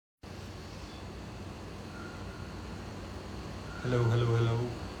Hello, hello, hello,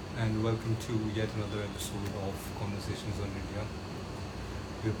 and welcome to yet another episode of Conversations on India.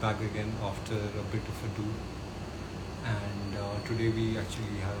 We're back again after a bit of a do, and today we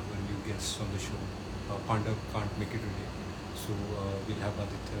actually have a new guest on the show. Panda can't make it today, so we'll have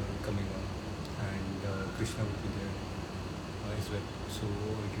Aditya coming on, and Krishna will be there as well. So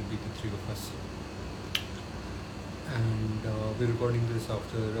it will be the three of us, and we're recording this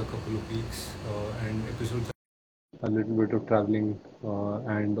after a couple of weeks, and episodes a little bit of traveling,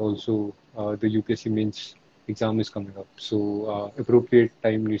 and also the UPSC mains exam is coming up. So appropriate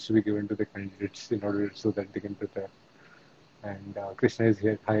time needs to be given to the candidates in order so that they can prepare. And Krishna is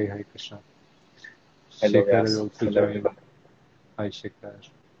here. Hi, hi, Krishna. Hello, Shekhar has yes. also Hello, joined. everyone. Hi, Shekhar.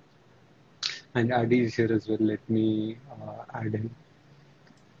 And Adi is here as well. Let me add him.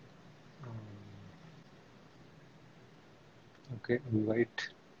 Um, okay, invite.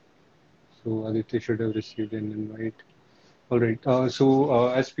 So Aditya should have received an invite. All right.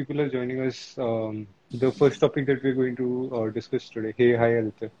 As people are joining us, the first topic that we're going to discuss today. Hey, hi,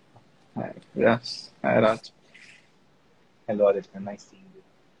 Aditya. Hi. Yes. Hi, Raj. Hello, Aditya. Nice seeing you.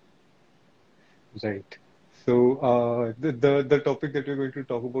 Right. So, the topic that we're going to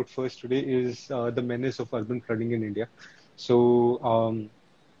talk about first today is the menace of urban flooding in India. So,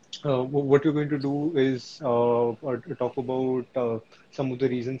 what we're going to do is talk about some of the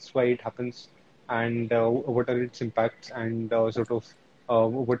reasons why it happens and what are its impacts and sort of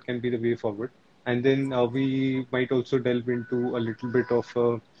what can be the way forward. And then we might also delve into a little bit of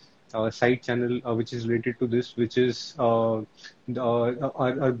side channel which is related to this, which is our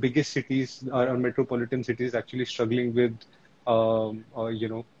biggest cities, our metropolitan cities, actually struggling with,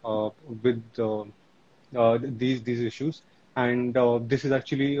 with these issues. And this is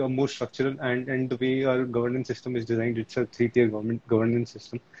actually more structural, and the way our governance system is designed, it's a three-tier government governance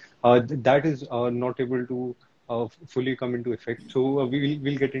system that is not able to fully come into effect. So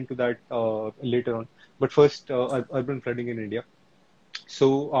we'll get into that later on. But first, urban flooding in India.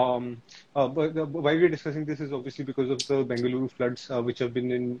 So, why we're discussing this is obviously because of the Bengaluru floods, which have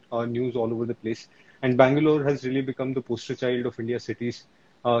been in news all over the place. And Bangalore has really become the poster child of India's cities,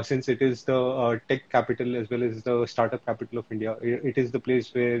 since it is the tech capital as well as the startup capital of India. It is the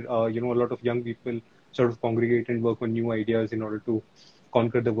place where a lot of young people sort of congregate and work on new ideas in order to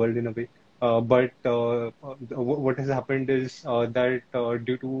conquer the world in a way. What has happened is that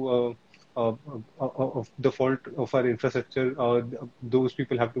due to of the fault of our infrastructure, those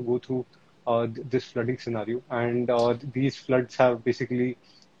people have to go through this flooding scenario, and these floods have basically,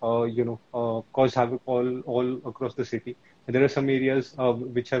 caused havoc all across the city. There are some areas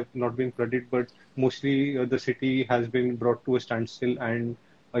which have not been flooded, but mostly the city has been brought to a standstill, and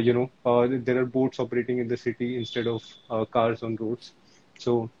there are boats operating in the city instead of cars on roads.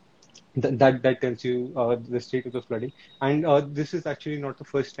 So that tells you the state of the flooding. And this is actually not the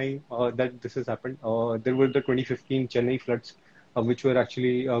first time that this has happened. There were the 2015 Chennai floods, which were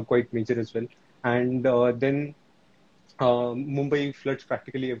actually quite major as well. And then Mumbai floods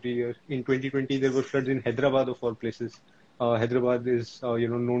practically every year. In 2020, there were floods in Hyderabad of all places. Hyderabad is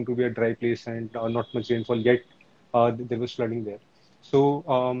known to be a dry place and not much rainfall, yet there was flooding there. So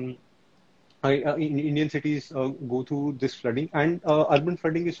Indian cities go through this flooding, and urban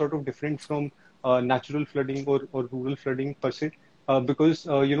flooding is sort of different from natural flooding or rural flooding per se, because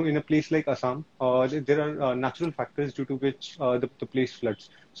in a place like Assam, there are natural factors due to which the place floods.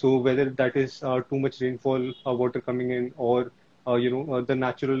 So whether that is too much rainfall, water coming in, or the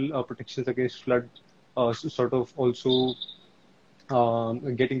natural protections against flood sort of also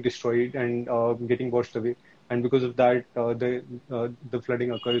getting destroyed and getting washed away, and because of that, the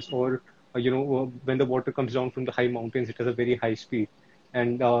flooding occurs. Or when the water comes down from the high mountains, it has a very high speed,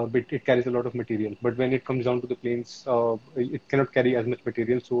 and but it carries a lot of material. But when it comes down to the plains, it cannot carry as much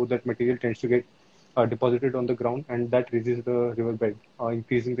material, so that material tends to get deposited on the ground, and that raises the riverbed,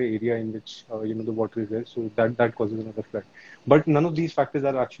 increasing the area in which the water is there. So that causes another flood. But none of these factors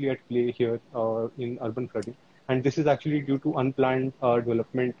are actually at play here in urban flooding, and this is actually due to unplanned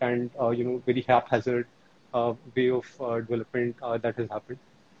development and very haphazard way of development that has happened.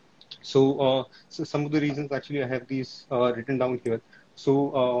 So some of the reasons, actually I have these written down here.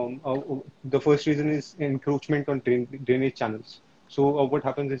 So the first reason is encroachment on drainage channels. So what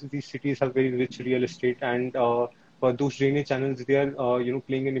happens is these cities have very rich real estate, and those drainage channels, they are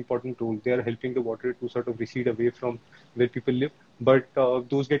playing an important role. They are helping the water to sort of recede away from where people live, but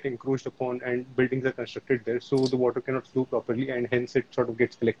those get encroached upon and buildings are constructed there, so the water cannot flow properly, and hence it sort of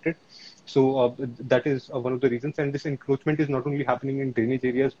gets collected. So that is one of the reasons. And this encroachment is not only happening in drainage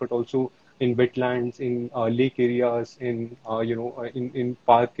areas, but also in wetlands, in lake areas, in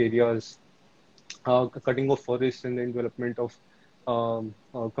park areas, cutting of forests, and then development of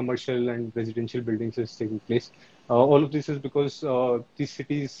commercial and residential buildings is taking place. All of this is because these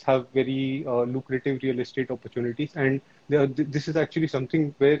cities have very lucrative real estate opportunities, and this is actually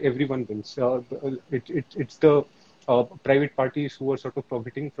something where everyone wins. It's the private parties who are sort of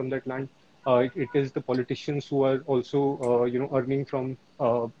profiting from that land. It is the politicians who are also, earning from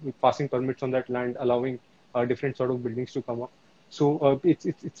passing permits on that land, allowing different sort of buildings to come up. So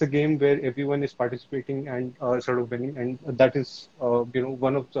it's a game where everyone is participating and sort of winning, and that is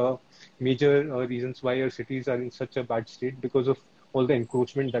one of the major reasons why our cities are in such a bad state because of all the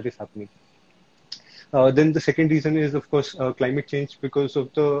encroachment that is happening. Then the second reason is, of course, climate change. Because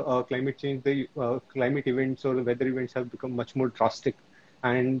of the climate change, the climate events or the weather events have become much more drastic,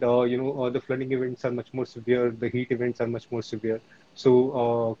 and the flooding events are much more severe. The heat events are much more severe.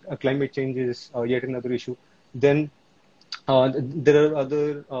 So climate change is yet another issue. Then there are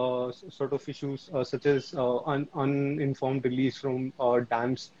other sort of issues such as uninformed release from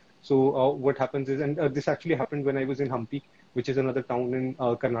dams. So what happens is, and this actually happened when I was in Hampi, which is another town in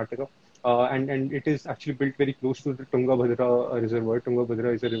Karnataka, and it is actually built very close to the Tungabhadra reservoir.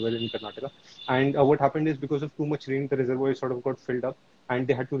 Tungabhadra is a river in Karnataka, and what happened is because of too much rain, the reservoir sort of got filled up, and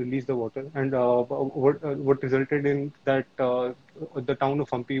they had to release the water. And what resulted in that the town of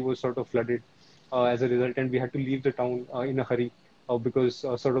Hampi was sort of flooded as a result, and we had to leave the town in a hurry because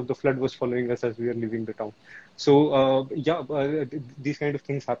sort of the flood was following us as we were leaving the town. So these kind of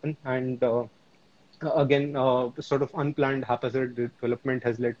things happen, and again, sort of unplanned haphazard development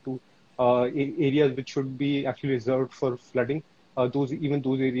has led to areas which should be actually reserved for flooding. Those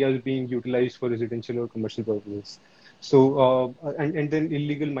areas being utilized for residential or commercial purposes. So and then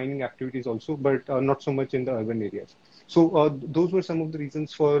illegal mining activities also, but not so much in the urban areas. So those were some of the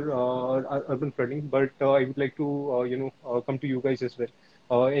reasons for urban flooding. But I would like to come to you guys as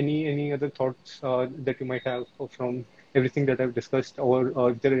well. Any other thoughts that you might have from everything that I've discussed, or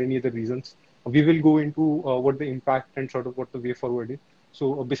if there are any other reasons? We will go into what the impact and sort of what the way forward is.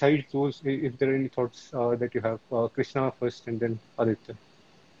 So besides those, if there are any thoughts that you have, Krishna first and then Aditya.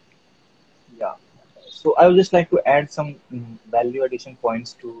 Yeah. So I would just like to add some value addition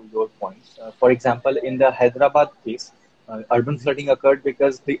points to your points. For example, in the Hyderabad case, urban Mhm. flooding occurred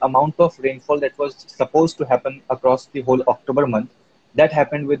because the amount of rainfall that was supposed to happen across the whole October month, that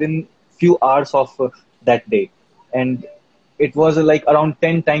happened within few hours of that day, and it was like around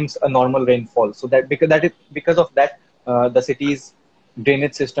 10 times a normal rainfall. So because of that, the city's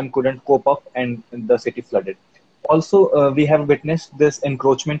drainage system couldn't cope up, and the city flooded. Also, we have witnessed this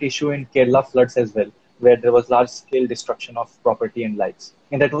encroachment issue in Kerala floods as well, where there was large scale destruction of property and lives.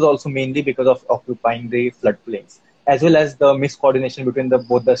 And that was also mainly because of occupying the floodplains, as well as the miscoordination between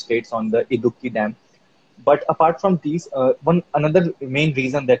both the states on the Idukki Dam. But apart from these, one another main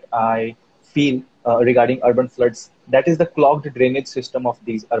reason that I feel regarding urban floods, that is the clogged drainage system of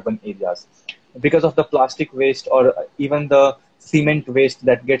these urban areas. Because of the plastic waste or even the cement waste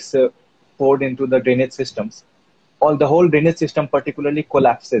that gets poured into the drainage systems, all the whole drainage system particularly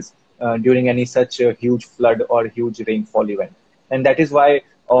collapses during any such huge flood or huge rainfall event, and that is why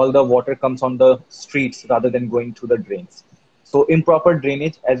all the water comes on the streets rather than going through the drains. So improper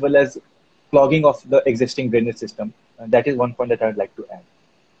drainage as well as clogging of the existing drainage system, that is one point that I'd like to add.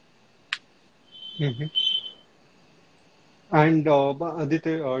 Mhm. And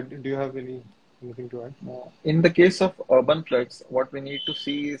Aditya, do you have anything to add? In the case of urban floods, what we need to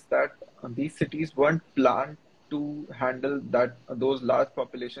see is that these cities weren't planned to handle those large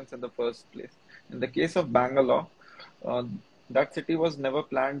populations in the first place. In the case of Bangalore, uh, that city was never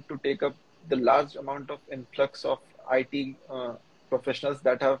planned to take up the large amount of influx of IT professionals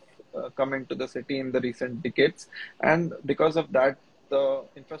that have come into the city in the recent decades, and because of that, the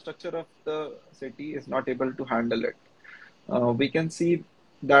infrastructure of the city is not able to handle it. We can see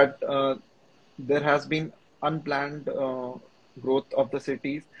that there has been unplanned growth of the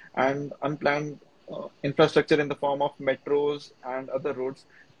cities and unplanned infrastructure in the form of metros and other roads.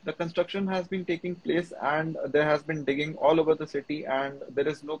 The construction has been taking place and there has been digging all over the city, and there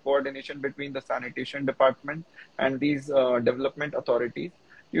is no coordination between the sanitation department and these development authorities,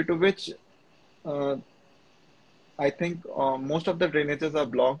 due to which uh, I think most of the drainages are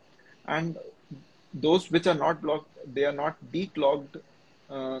blocked, and those which are not blocked, they are not declogged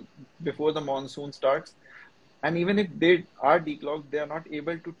uh, before the monsoon starts. And even if they are declogged, they are not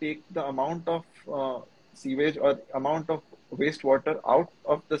able to take the amount of sewage or amount of wastewater out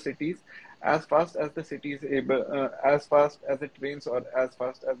of the cities as fast as the city is able, as fast as it rains or as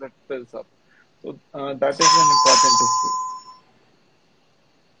fast as it fills up. So that is an important issue.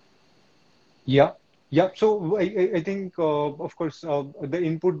 Yeah. Yeah, so I think, of course, the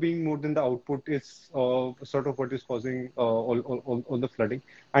input being more than the output is sort of what is causing all the flooding.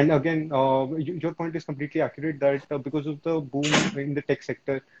 And again, your point is completely accurate that because of the boom in the tech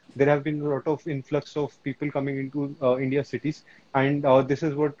sector, there have been a lot of influx of people coming into India cities, and this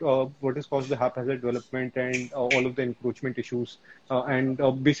is what has caused the haphazard development and all of the encroachment issues. And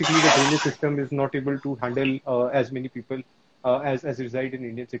basically, the drainage system is not able to handle as many people as reside in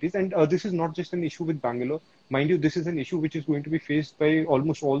Indian cities. And this is not just an issue with Bangalore. Mind you, this is an issue which is going to be faced by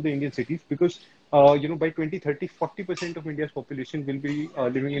almost all the Indian cities because, by 2030, 40% of India's population will be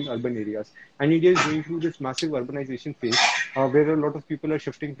living in urban areas. And India is going through this massive urbanization phase where a lot of people are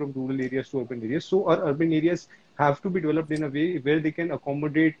shifting from rural areas to urban areas. So our urban areas have to be developed in a way where they can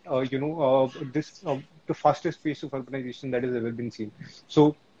accommodate, the fastest pace of urbanization that has ever been seen.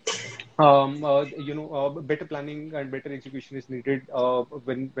 So better planning and better execution is needed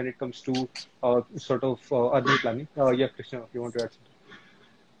when it comes to urban planning. Yeah, Krishna, if you want to add something.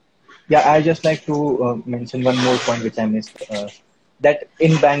 Yeah, I just like to mention one more point which I missed. That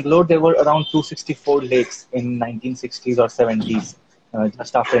in Bangalore there were around 264 lakes in 1960s or 70s,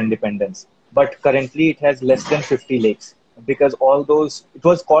 just after independence. But currently it has less than 50 lakes because all those it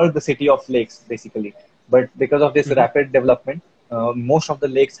was called the city of lakes basically. But because of this Hmm. rapid development, most of the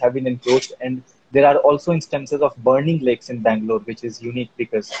lakes have been encroached, and there are also instances of burning lakes in Bangalore, which is unique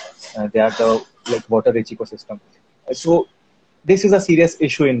because they are the like water-rich ecosystem. So this is a serious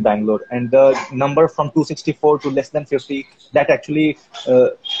issue in Bangalore, and the number from 264 to less than 50 that actually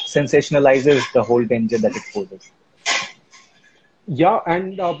sensationalizes the whole danger that it poses. Yeah,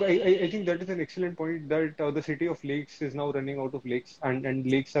 and I think that is an excellent point that the city of lakes is now running out of lakes, and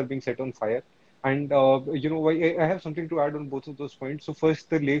lakes are being set on fire. And I have something to add on both of those points. So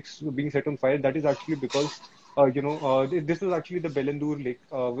first, the lakes being set on fire, that is actually because this was actually the Bellandur Lake,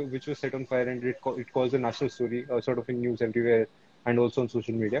 which was set on fire, and it caused a national story, sort of in news everywhere and also on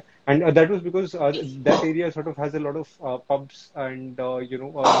social media. And that was because that area sort of has a lot of pubs, and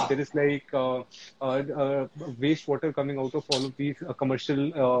there is like wastewater coming out of all of these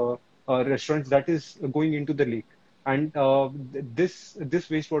commercial restaurants that is going into the lake. And this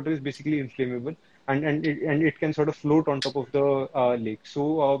wastewater is basically inflammable, and it can sort of float on top of the lake.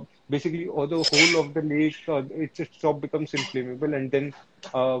 So basically, all the whole of the lake, its top becomes inflammable, and then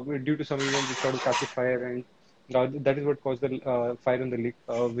due to some event, it sort of catches fire, and that is what caused the fire on the lake,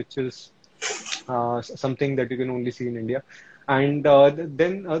 which is something that you can only see in India. And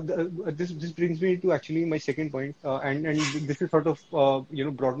then this brings me to actually my second point, and this is sort of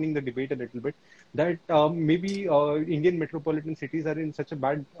broadening the debate a little bit that maybe Indian metropolitan cities are in such a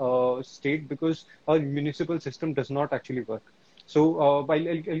bad state because our municipal system does not actually work. So I'll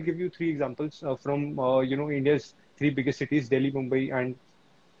give you three examples from India's three biggest cities: Delhi, Mumbai,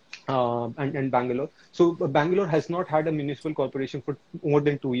 and Bangalore. So Bangalore has not had a municipal corporation for more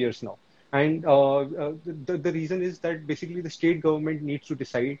than 2 years now. And the reason is that basically the state government needs to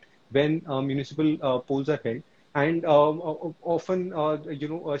decide when municipal polls are held. And often,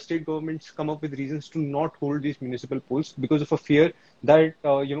 state governments come up with reasons to not hold these municipal polls because of a fear that,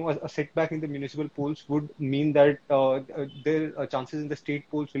 a setback in the municipal polls would mean that their chances in the state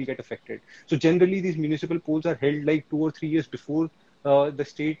polls will get affected. So generally, these municipal polls are held like 2 or 3 years before the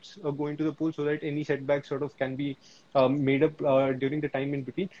states go into the pool so that any setback sort of can be made up during the time in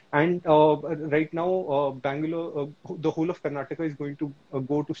between. And right now, Bangalore, the whole of Karnataka is going to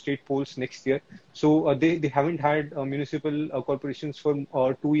go to state polls next year. So they haven't had municipal corporations for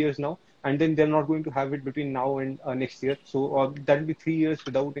 2 years now. And then they're not going to have it between now and next year. So that will be 3 years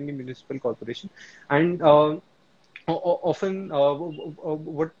without any municipal corporation. And often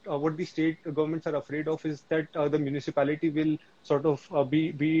what the state governments are afraid of is that the municipality will sort of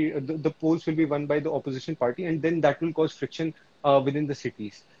be the polls will be won by the opposition party, and then that will cause friction within the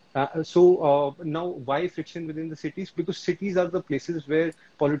cities. Now, why friction within the cities? Because cities are the places where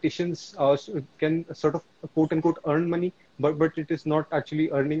politicians can sort of quote unquote earn money, but it is not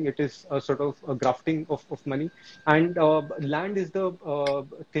actually earning. It is sort of a grafting of money, and land is the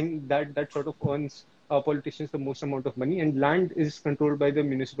thing that sort of earns politicians the most amount of money, and land is controlled by the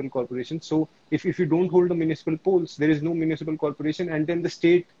municipal corporation. So if you don't hold the municipal polls, there is no municipal corporation, and then the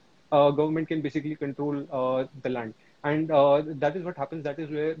state government can basically control the land. And that is what happens. That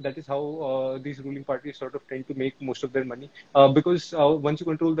is how these ruling parties sort of tend to make most of their money. Because once you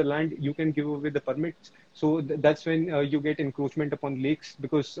control the land, you can give away the permits. So that's when you get encroachment upon lakes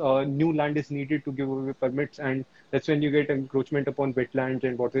because new land is needed to give away permits, and that's when you get encroachment upon wetlands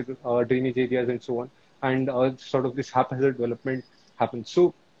and water drainage areas and so on, and sort of this haphazard development happens.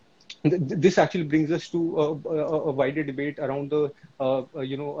 So This actually brings us to a wider debate around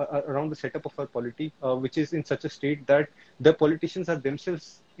around the setup of our polity, which is in such a state that the politicians are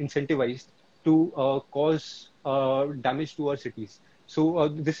themselves incentivized to cause damage to our cities. So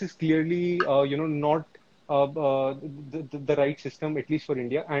this is clearly not the right system, at least for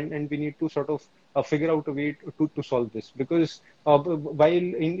India, and we need to sort of figure out a way to solve this, because while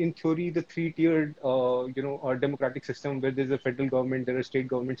in theory the three-tiered democratic system, where there's a federal government, there are state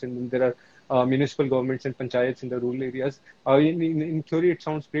governments, and then there are municipal governments and panchayats in the rural areas. In theory it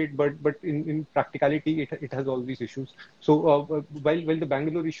sounds great, but in practicality it has all these issues. So while the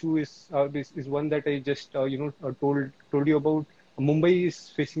Bangalore issue is one that I just told you about, Mumbai is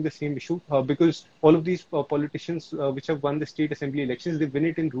facing the same issue, because all of these politicians which have won the state assembly elections, they win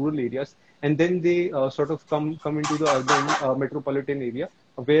it in rural areas, and then they sort of come into the urban metropolitan area,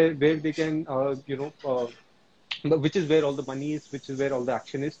 where they can which is where all the money is, which is where all the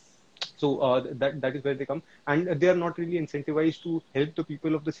action is. So that is where they come, and they are not really incentivized to help the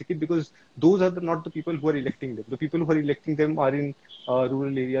people of the city, because those are not the people who are electing them. The people who are electing them are in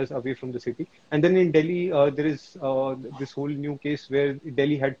rural areas away from the city. And then in Delhi, there is this whole new case where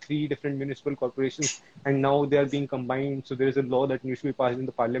Delhi had three different municipal corporations, and now they are being combined. So there is a law that needs to be passed in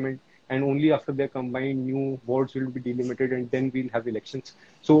the parliament, and only after they're combined, new wards will be delimited, and then we'll have elections.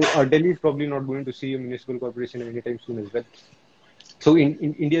 So Delhi is probably not going to see a municipal corporation anytime soon as well. So in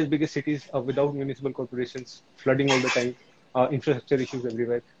India's biggest cities, without municipal corporations, flooding all the time, infrastructure issues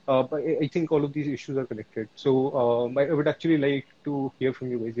everywhere. But I think all of these issues are connected. So I would actually like to hear from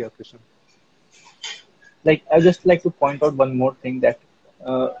you guys, yeah, Krishna. Like, I just like to point out one more thing, that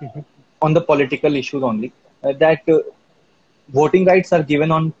on the political issues only, that voting rights are given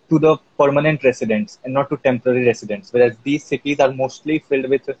on to the permanent residents and not to temporary residents, whereas these cities are mostly filled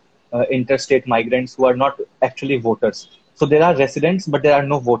with interstate migrants who are not actually voters. So there are residents, but there are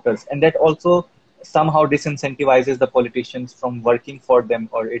no voters, and that also somehow disincentivizes the politicians from working for them,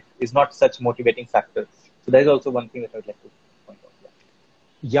 or it is not such motivating factor. So that is also one thing that I would like to point out.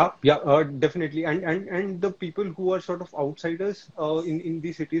 Yeah. Yeah, definitely. And the people who are sort of outsiders in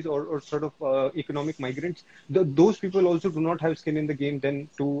these cities, or sort of economic migrants, those people also do not have skin in the game then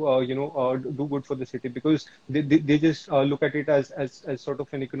to do good for the city, because they just look at it as sort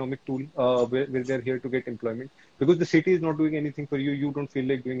of an economic tool, where they're here to get employment, because the city is not doing anything for you. You don't feel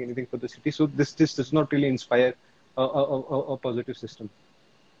like doing anything for the city. So this does not really inspire a positive system.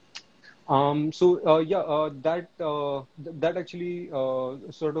 That actually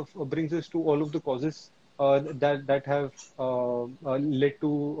sort of brings us to all of the causes that have led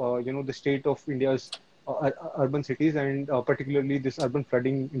to the state of India's urban cities, and particularly this urban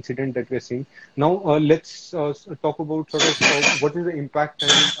flooding incident that we're seeing now. Let's talk about sort of what is the impact,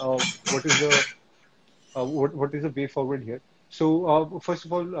 and what is the way forward here. So first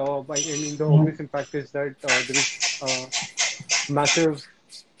of all, I mean, the obvious impact is that there is massive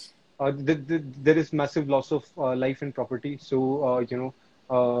there is massive loss of life and property. So,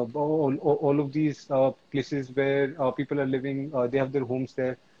 all of these places where people are living, they have their homes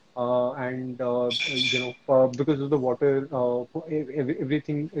there. And because of the water,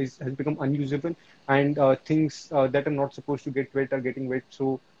 everything has become unusable, and things that are not supposed to get wet are getting wet.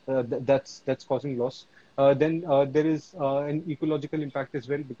 So that's causing loss. Then there is an ecological impact as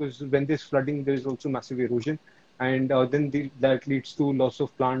well, because when there's flooding, there is also massive erosion, and then that leads to loss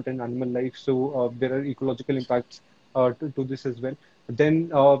of plant and animal life. So there are ecological impacts to this as well. Then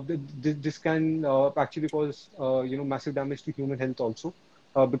this can actually cause massive damage to human health also,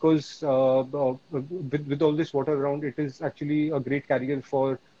 because with all this water around, it is actually a great carrier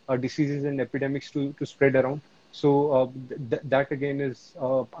for diseases and epidemics to spread around. So that again is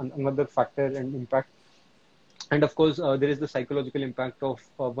another factor and impact. And of course, there is the psychological impact of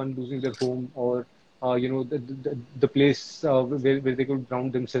one losing their home, or the place where they could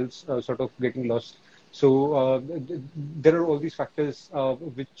ground themselves, sort of getting lost. So there are all these factors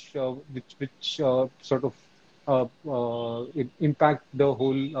which sort of impact the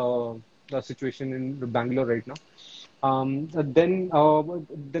whole situation in Bangalore right now. Then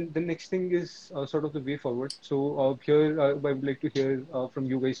the next thing is sort of the way forward. So here I would like to hear from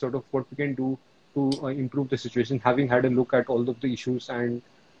you guys sort of what we can do to improve the situation, having had a look at all of the issues and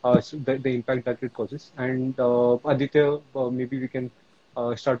the impact that it causes. And Aditya, maybe we can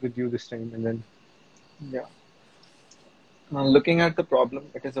start with you this time, and then. Yeah. Looking at the problem,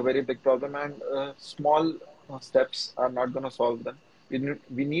 it is a very big problem, and small steps are not going to solve them.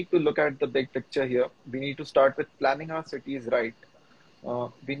 We need to look at the big picture here. We need to start with planning our cities right.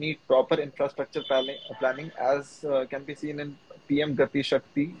 We need proper infrastructure planning, as can be seen in PM Gati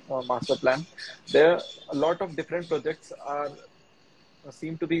Shakti master plan. There, a lot of different projects are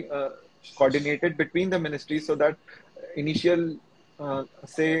seem to be coordinated between the ministries so that initial,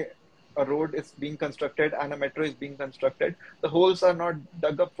 say, a road is being constructed and a metro is being constructed, the holes are not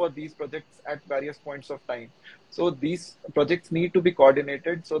dug up for these projects at various points of time. So these projects need to be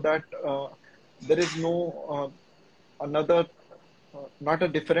coordinated so that there is no another not a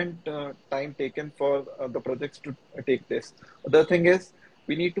different time taken for the projects to take place. The thing is,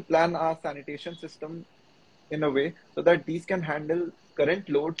 we need to plan our sanitation system in a way so that these can handle current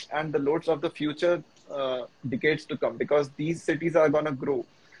loads and the loads of the future decades to come, because these cities are going to grow.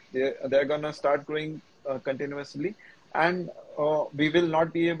 They're going to start growing continuously, and we will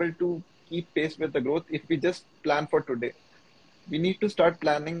not be able to keep pace with the growth if we just plan for today. We need to start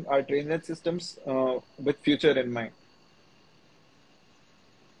planning our drainage systems with future in mind.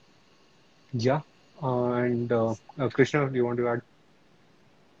 Yeah. And Krishna, do you want to add?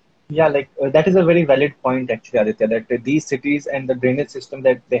 Yeah, like that is a very valid point actually, Aditya, that these cities and the drainage system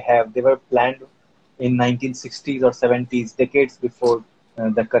that they have, they were planned in 1960s or 70s, decades before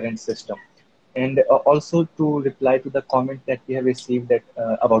the current system. And also to reply to the comment that we have received that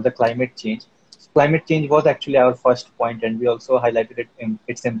about the climate change. Climate change was actually our first point, and we also highlighted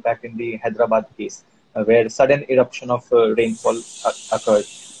its impact in the Hyderabad case, where sudden eruption of rainfall occurred.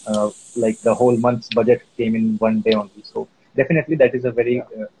 Like the whole month's budget came in one day only. So definitely that is a very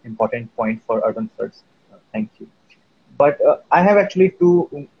Yeah. important point for urban floods. Thank you. But I have actually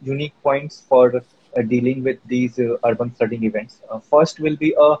two unique points for dealing with these urban flooding events. First will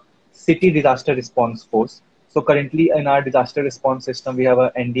be a city disaster response force. So currently in our disaster response system, we have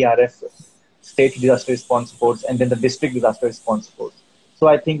a NDRF, state disaster response force, and then the district disaster response force. So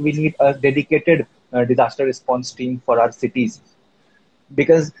I think we need a dedicated disaster response team for our cities,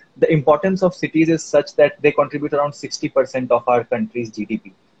 because the importance of cities is such that they contribute around 60% of our country's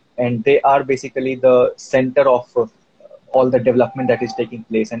GDP. And they are basically the center of all the development that is taking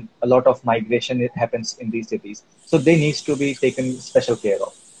place, and a lot of migration happens in these cities. So they needs to be taken special care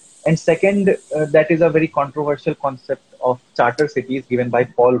of. And second, that is a very controversial concept of charter cities given by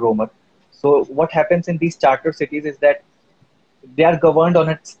Paul Romer. So what happens in these charter cities is that they are governed on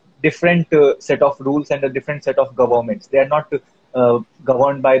a different set of rules and a different set of governments. They are not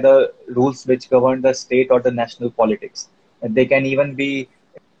governed by the rules which govern the state or the national politics. And they can even be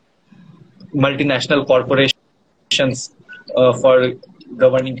multinational corporations for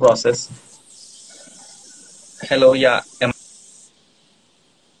governing process. Hello, yeah, am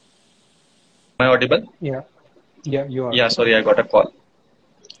I audible? Yeah. Yeah, you are. Yeah, sorry, I got a call.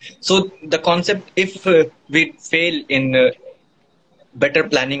 So the concept, if we fail in better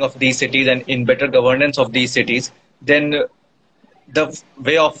planning of these cities and in better governance of these cities, then the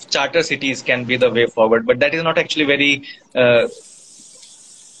way of charter cities can be the way forward. But that is not actually very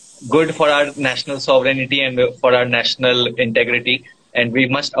good for our national sovereignty and for our national integrity. And we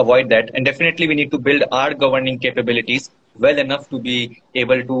must avoid that. And definitely we need to build our governing capabilities well enough to be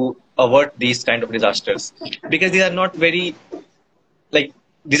able to avert these kind of disasters. Because these are not very, like,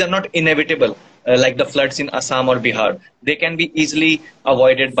 these are not inevitable, like the floods in Assam or Bihar. They can be easily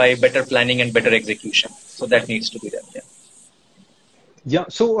avoided by better planning and better execution. So that needs to be done. Yeah. Yeah,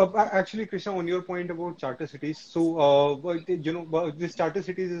 so actually, Krishna, on your point about charter cities, so this charter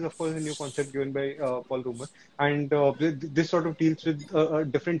cities is of course a new concept given by Paul Romer, and this sort of deals with a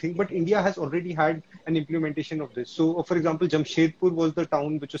different thing. But India has already had an implementation of this. So, for example, Jamshedpur was the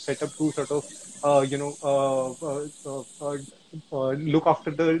town which was set up to sort of, look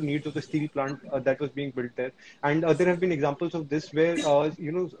after the needs of the steel plant that was being built there. And there have been examples of this where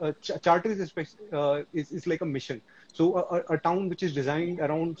charter is like a mission. So a town which is designed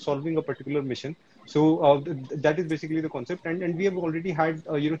around solving a particular mission. So that is basically the concept, and we have already had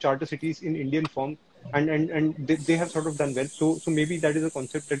charter cities in Indian form, and they have sort of done well. So maybe that is a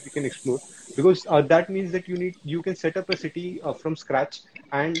concept that we can explore, because that means that you can set up a city from scratch,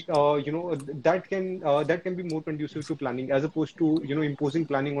 and that can be more conducive to planning as opposed to imposing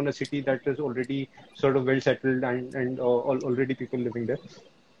planning on a city that is already sort of well settled and already people living there.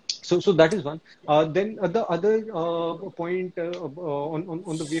 So that is one. Then the other point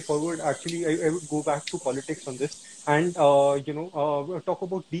on the way forward, actually, I would go back to politics on this, and talk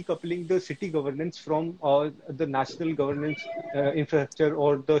about decoupling the city governance from the national governance infrastructure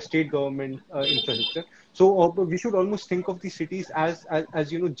or the state government infrastructure. So we should almost think of these cities as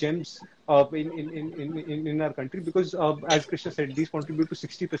gems in our country, because as Krishna said, these contribute to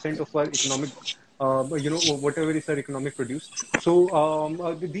 60% of our economic, whatever is our economic produce.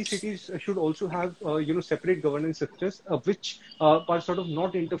 So these cities should also have separate governance structures which are sort of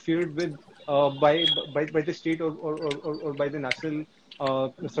not interfered with by the state or by the national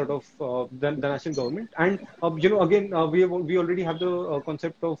sort of the national government. And again, we already have the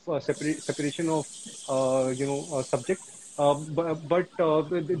concept of separation of subject.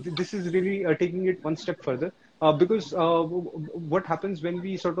 This is really taking it one step further, because what happens when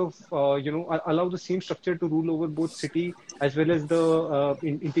we sort of allow the same structure to rule over both city as well as the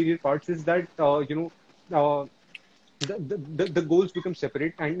interior parts is that the goals become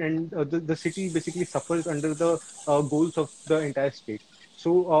separate, and the city basically suffers under the goals of the entire state.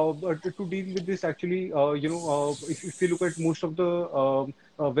 So but to deal with this, actually, if you look at most of the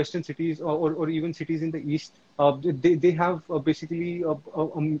western cities, or even cities in the east, they have basically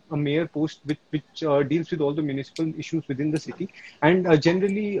a mayor post which deals with all the municipal issues within the city. And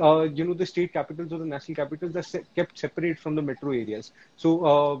generally, the state capitals or the national capitals are kept separate from the metro areas.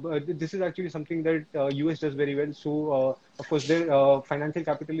 So this is actually something that US does very well. So of course, their financial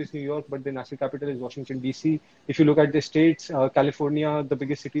capital is New York, but the national capital is Washington D.C. If you look at the states, California, the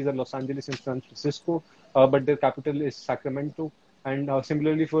biggest cities are Los Angeles and San Francisco, but their capital is Sacramento. And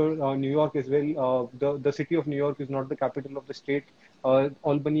similarly for New York as well, the city of New York is not the capital of the state.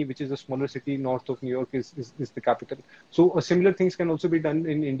 Albany, which is a smaller city north of New York, is the capital. So similar things can also be done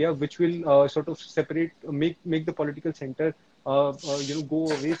in India, which will sort of separate, make the political center go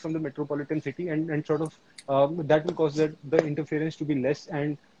away from the metropolitan city, and sort of that will cause the interference to be less,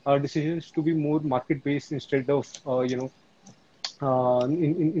 and decisions to be more market based instead of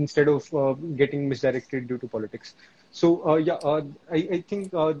instead of getting misdirected due to politics. So I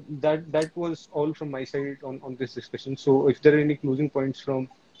think that was all from my side on this discussion. So if there are any closing points from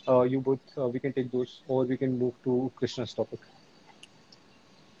you both, we can take those, or we can move to Krishna's topic.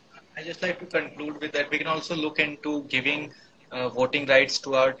 I just like to conclude with that we can also look into giving voting rights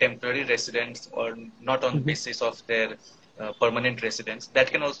to our temporary residents, or not on basis of their permanent residents. That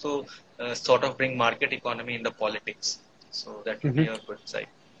can also sort of bring market economy in the politics. So that would be a good side.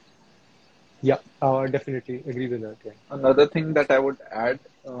 Yeah, definitely agree with that. Yeah. Another thing that I would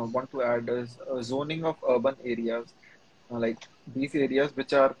want to add is zoning of urban areas, like these areas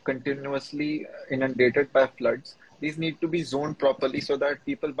which are continuously inundated by floods. These need to be zoned properly so that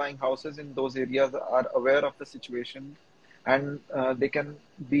people buying houses in those areas are aware of the situation, and they can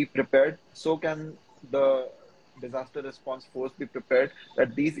be prepared. So can the disaster response force be prepared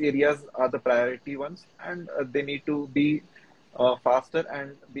that these areas are the priority ones, and they need to be faster,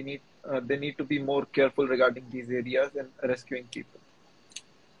 and they need to be more careful regarding these areas and rescuing people.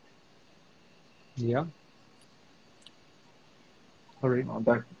 Yeah. All right.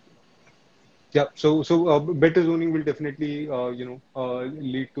 That. Yeah. So better zoning will definitely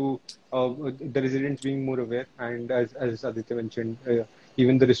lead to the residents being more aware, and as Aditya mentioned,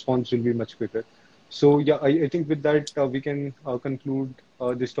 even the response will be much quicker. So yeah, I think with that we can conclude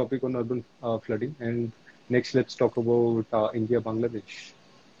this topic on urban flooding, and next let's talk about India, Bangladesh.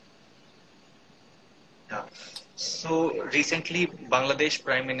 Yeah. So recently, Bangladesh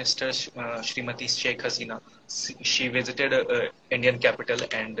Prime Minister Srimati Sheikh Hasina, she visited Indian capital,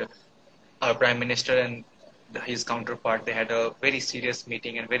 and our Prime Minister and his counterpart, they had a very serious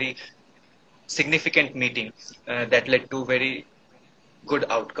meeting and very significant meeting that led to very good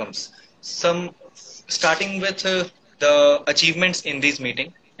outcomes. Starting with the achievements in this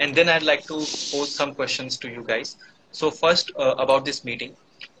meeting, and then I'd like to pose some questions to you guys. So first, about this meeting.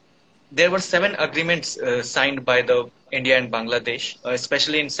 There were 7 agreements signed by the India and Bangladesh,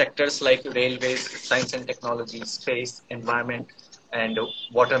 especially in sectors like railways, science and technology, space, environment, and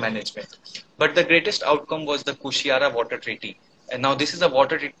water management. But the greatest outcome was the Kushiara Water Treaty. And now this is a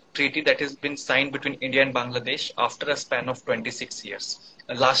water treaty that has been signed between India and Bangladesh after a span of 26 years.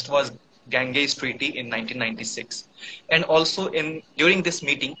 Last was Ganges Treaty in 1996. And also during this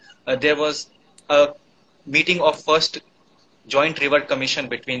meeting, there was a meeting of first Joint River Commission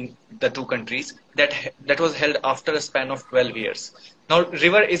between the two countries that was held after a span of 12 years. Now,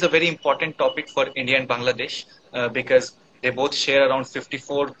 river is a very important topic for India and Bangladesh because they both share around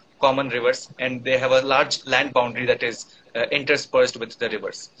 54 common rivers, and they have a large land boundary that is interspersed with the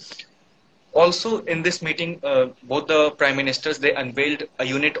rivers. Also, in this meeting, both the prime ministers, they unveiled a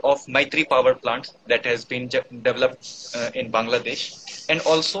unit of Maitri power plant that has been developed in Bangladesh, and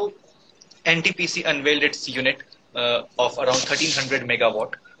also NTPC unveiled its unit of around 1300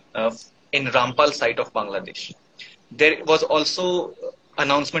 megawatt in Rampal site of Bangladesh. There was also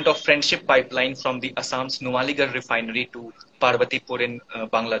announcement of friendship pipeline from the Assam's Numaligarh refinery to Parvatipur in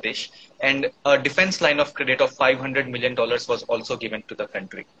Bangladesh, and a defense line of credit of $500 million was also given to the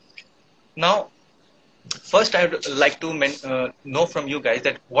country. Now, first I would like to know from you guys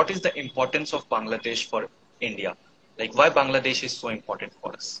that what is the importance of Bangladesh for India? Like why Bangladesh is so important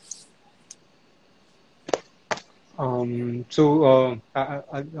for us? I'll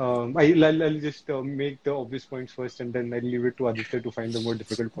just make the obvious points first, and then I'll leave it to Aditya to find the more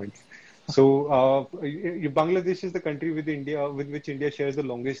difficult points. So, Bangladesh is the country with which India shares the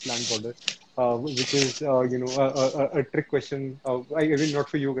longest land border, which is, a trick question. I mean, not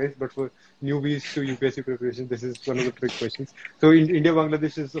for you guys, but for newbies to UPSC preparation, this is one of the trick questions. So, India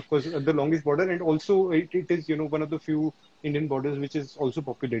Bangladesh is, of course, the longest border, and also it is, one of the few Indian borders which is also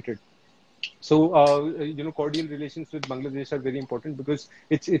populated. So, cordial relations with Bangladesh are very important because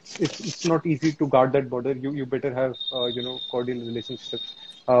it's not easy to guard that border. You better have cordial relationships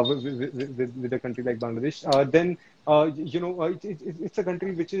with a country like Bangladesh. Then it's a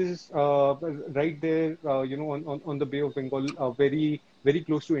country which is right there, on the Bay of Bengal, very very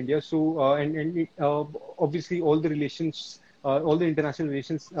close to India. So, obviously all the relations. All the international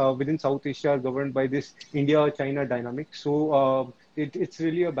relations within South Asia are governed by this India-China dynamic. So, it's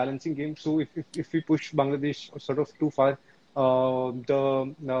really a balancing game. So if we push Bangladesh sort of too far,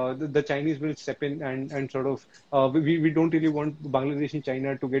 the Chinese will step in and sort of we don't really want Bangladesh and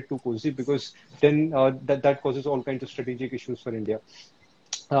China to get too cozy, because then that causes all kinds of strategic issues for India.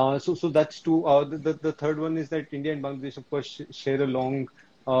 So that's two. The third one is that India and Bangladesh, of course, share a long,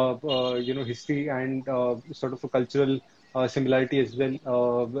 history and sort of a cultural similarity as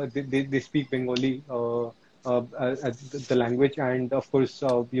well. They speak Bengali as the language, and of course,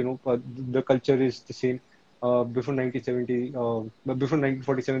 the culture is the same. Before 1970, before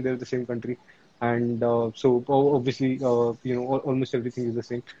 1947, they're the same country, and so obviously, almost everything is the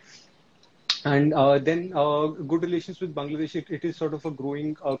same. And then good relations with Bangladesh. It is sort of a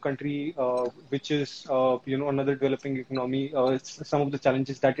growing country, which is another developing economy. Some of the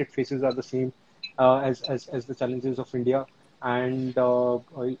challenges that it faces are the same as the challenges of India. And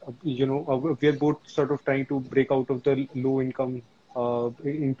we are both sort of trying to break out of the low income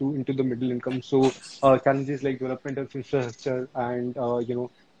into the middle income. So challenges like development of infrastructure and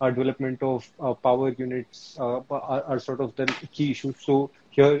development of power units are sort of the key issues. So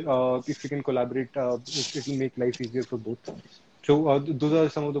here, if we can collaborate, it will make life easier for both. So those are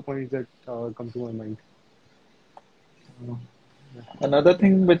some of the points that come to my mind. Another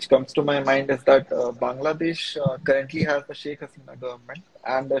thing which comes to my mind is that Bangladesh currently has the Sheikh Hasina government,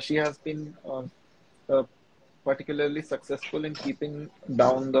 and she has been particularly successful in keeping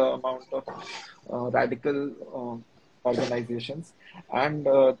down the amount of radical organizations. And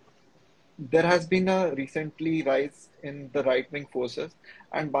there has been a recently rise in the right-wing forces,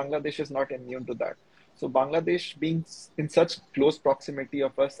 and Bangladesh is not immune to that. So Bangladesh being in such close proximity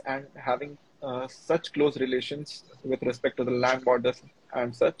of us and having such close relations with respect to the land borders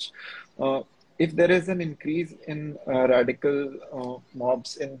and such, if there is an increase in radical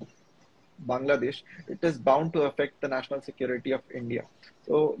mobs in Bangladesh, it is bound to affect the national security of India.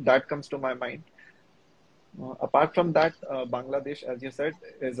 So that comes to my mind. Apart from that, Bangladesh, as you said,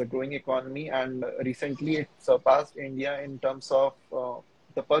 is a growing economy, and recently it surpassed India in terms of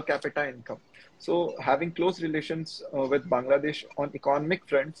the per capita income. So having close relations with Bangladesh on economic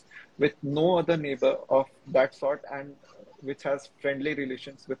fronts with no other neighbor of that sort, and which has friendly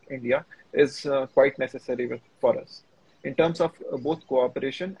relations with India, is quite necessary for us in terms of both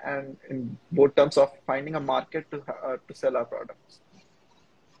cooperation and in both terms of finding a market to sell our products.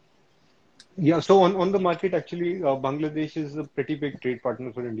 Yeah, so on the market, actually, Bangladesh is a pretty big trade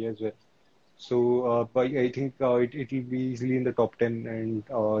partner for India as well. So I think it will be easily in the top 10, and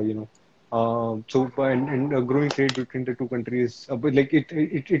and growing trade between the two countries, but like it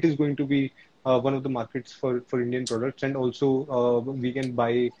is going to be one of the markets for Indian products, and also we can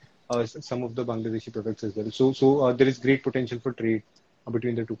buy some of the Bangladeshi products as well. So there is great potential for trade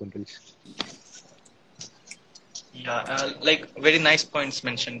between the two countries. Yeah, like very nice points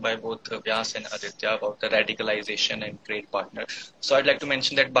mentioned by both Vyas and Aditya about the radicalization and trade partner. So I'd like to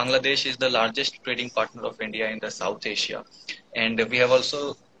mention that Bangladesh is the largest trading partner of India in the South Asia. And we have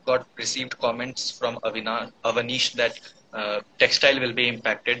also received comments from Avanish that textile will be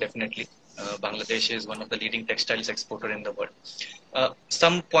impacted definitely. Bangladesh is one of the leading textiles exporter in the world.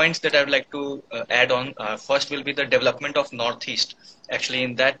 Some points that I would like to add on. First will be the development of Northeast. Actually,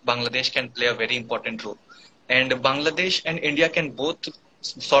 in that, Bangladesh can play a very important role. And Bangladesh and India can both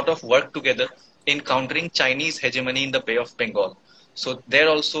sort of work together in countering Chinese hegemony in the Bay of Bengal. So there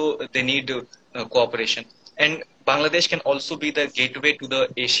also they need cooperation. And Bangladesh can also be the gateway to the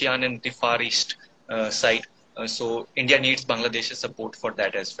ASEAN and the Far East side. So India needs Bangladesh's support for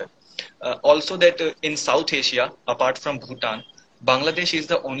that as well. Also that in South Asia, apart from Bhutan, Bangladesh is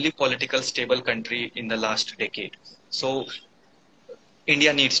the only political stable country in the last decade. So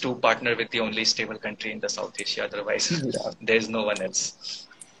India needs to partner with the only stable country in the South Asia. Otherwise, there is no one else.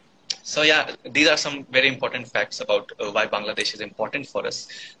 So yeah, these are some very important facts about why Bangladesh is important for us.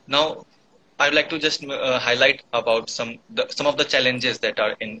 Now, I would like to just highlight about some of the challenges that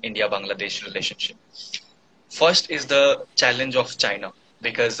are in India-Bangladesh relationship. First is the challenge of China,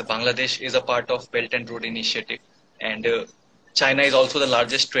 because Bangladesh is a part of Belt and Road Initiative, and China is also the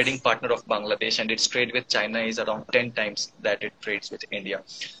largest trading partner of Bangladesh, and its trade with China is around 10 times that it trades with India.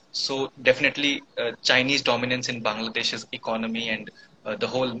 So definitely, Chinese dominance in Bangladesh's economy and the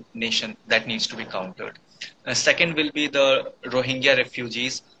whole nation, that needs to be countered. Second will be the Rohingya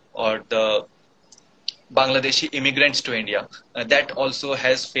refugees, or the Bangladeshi immigrants to India. That also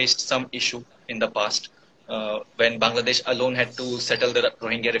has faced some issue in the past, when Bangladesh alone had to settle the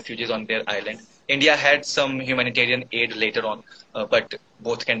Rohingya refugees on their island. India had some humanitarian aid later on, but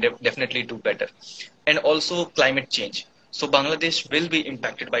both can definitely do better. And also climate change. So Bangladesh will be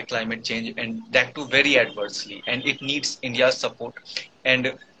impacted by climate change, and that too very adversely, and it needs India's support.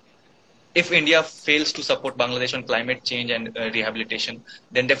 And if India fails to support Bangladesh on climate change and rehabilitation,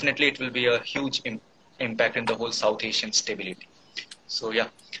 then definitely it will be a huge impact in the whole South Asian stability. So yeah,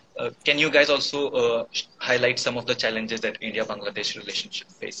 can you guys also highlight some of the challenges that India-Bangladesh relationship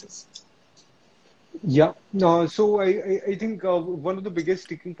faces? Yeah. I think one of the biggest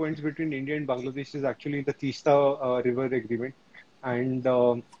sticking points between India and Bangladesh is actually the Teesta River Agreement, and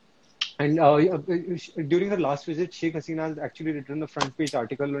yeah, during her last visit, Sheikh Hasina has actually written a front page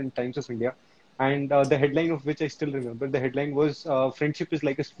article in Times of India, and the headline of which I still remember. The headline was "Friendship is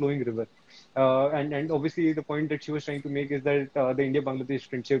like a flowing river," and obviously the point that she was trying to make is that the India-Bangladesh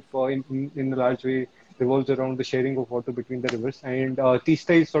friendship, in a large way, revolves around the sharing of water between the rivers, and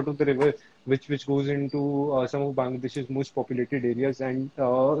Teesta is sort of the river which goes into some of Bangladesh's most populated areas, and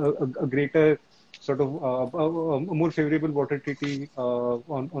a greater sort of a more favorable water treaty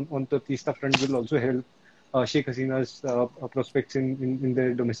on the Teesta front will also help Sheikh Hasina's prospects in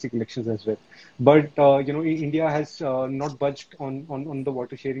the domestic elections as well. But India has not budged on the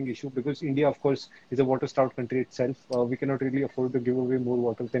water sharing issue, because India, of course, is a water-starved country itself. We cannot really afford to give away more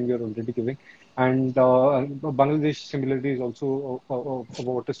water than we are already giving. And Bangladesh, similarly, is also a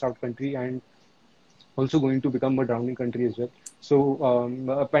water-starved country, and also going to become a drowning country as well. So,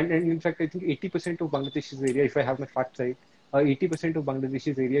 and in fact, I think 80% of Bangladesh's area, if I have my facts right, 80% of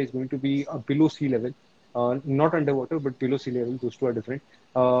Bangladesh's area is going to be below sea level, not underwater, but below sea level. Those two are different.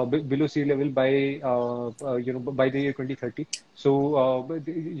 Below sea level by by the year 2030. So,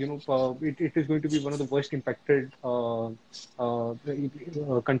 it is going to be one of the worst impacted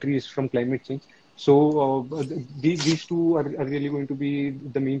countries from climate change. So these two are really going to be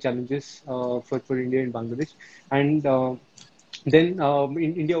the main challenges for India and Bangladesh. And then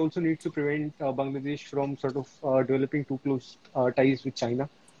India also needs to prevent Bangladesh from sort of developing too close ties with China,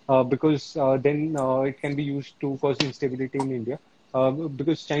 because then it can be used to cause instability in India.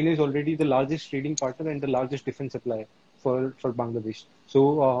 Because China is already the largest trading partner and the largest defense supplier for Bangladesh.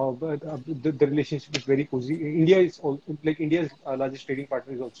 So the relationship is very cozy. India is also, like, India's largest trading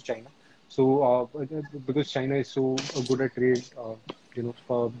partner is also China. So because China is so good at trade,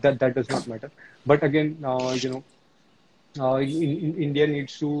 that does not matter. But again, India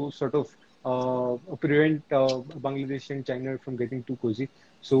needs to sort of prevent Bangladesh and China from getting too cozy.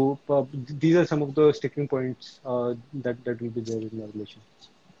 So these are some of the sticking points that will be there in our relations.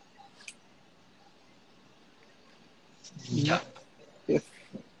 Yeah. If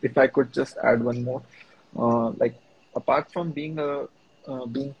if I could just add one more, like apart from being a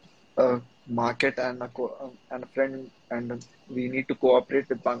market and and a friend, and we need to cooperate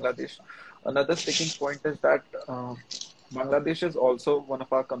with Bangladesh. Another sticking point is that Bangladesh is also one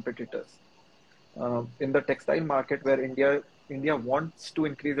of our competitors in the textile market, where India wants to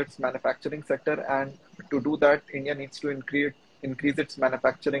increase its manufacturing sector, and to do that, India needs to increase its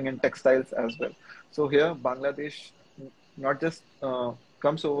manufacturing in textiles as well. So here, Bangladesh not just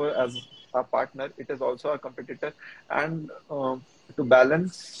comes over as a partner; it is also a competitor, and to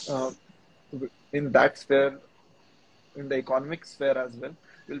balance in that sphere, in the economic sphere as well,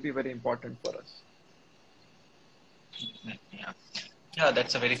 will be very important for us. Yeah. Yeah,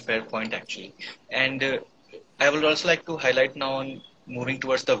 that's a very fair point actually. And I would also like to highlight now on moving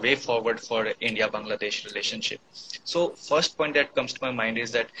towards the way forward for India-Bangladesh relationship. So first point that comes to my mind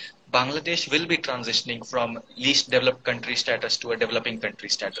is that Bangladesh will be transitioning from least developed country status to a developing country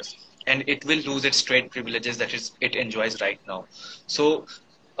status, and it will lose its trade privileges that it enjoys right now. So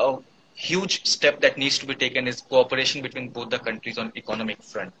a huge step that needs to be taken is cooperation between both the countries on economic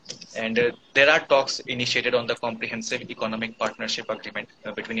front. And there are talks initiated on the comprehensive economic partnership agreement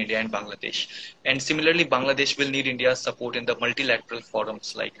between India and Bangladesh. And similarly, Bangladesh will need India's support in the multilateral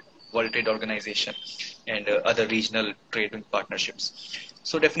forums like World Trade Organization and other regional trading partnerships.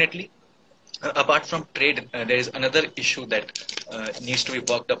 So definitely, apart from trade, there is another issue that needs to be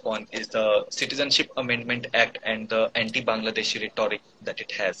worked upon is the Citizenship Amendment Act and the anti-Bangladeshi rhetoric that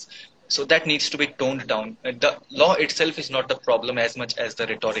it has. So that needs to be toned down. The law itself is not the problem as much as the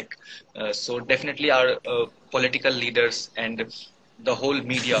rhetoric. So definitely our political leaders and the whole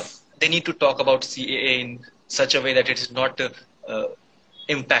media, they need to talk about CAA in such a way that it is not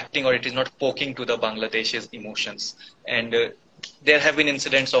impacting or it is not poking to the Bangladesh's emotions. And there have been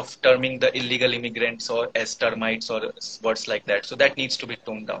incidents of terming the illegal immigrants or as termites or words like that. So that needs to be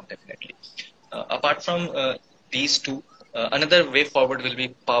toned down definitely. Apart from these two, another way forward will be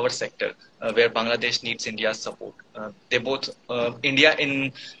power sector, where Bangladesh needs India's support. India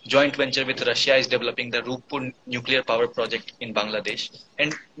in joint venture with Russia is developing the Rupur nuclear power project in Bangladesh,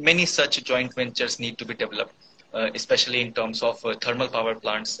 and many such joint ventures need to be developed. Especially in terms of thermal power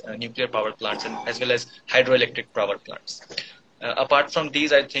plants, nuclear power plants, and as well as hydroelectric power plants. Apart from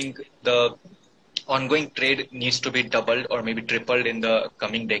these, I think the ongoing trade needs to be doubled or maybe tripled in the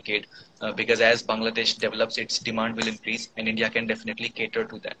coming decade because as Bangladesh develops, its demand will increase and India can definitely cater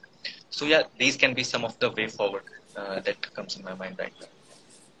to that. So yeah, these can be some of the way forward that comes in my mind right now.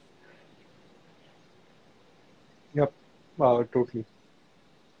 Yep, totally.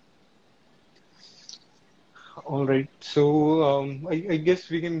 All right. So I guess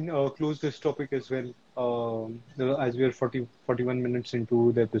we can close this topic as well, as we are 41 minutes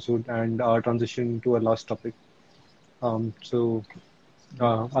into the episode and transition to our last topic. So,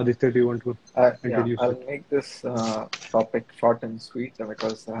 Aditya, do you want to introduce I'll it? make this topic short and sweet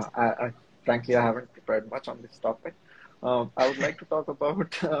because frankly, I haven't prepared much on this topic. I would like to talk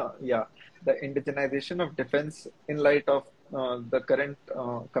about the indigenization of defense in light of the current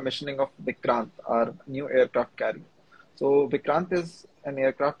commissioning of Vikrant, our new aircraft carrier. So Vikrant is an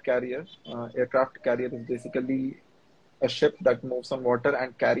aircraft carrier. Aircraft carrier is basically a ship that moves on water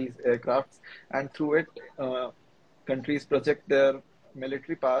and carries aircrafts, and through it, countries project their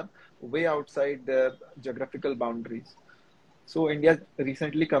military power way outside their geographical boundaries. So India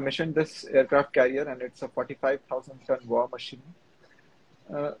recently commissioned this aircraft carrier, and it's a 45,000-ton war machine.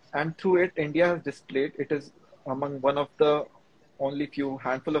 And through it, India has displayed it is among one of the only few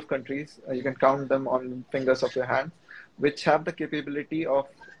handful of countries, you can count them on fingers of your hand, which have the capability of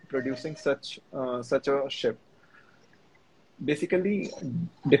producing such a ship. Basically,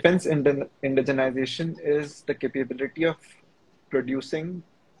 defense indigenization is the capability of producing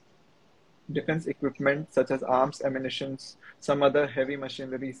defense equipment such as arms, ammunitions, some other heavy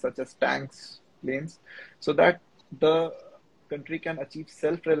machinery such as tanks, planes, so that the country can achieve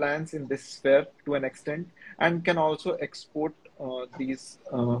self-reliance in this sphere to an extent and can also export these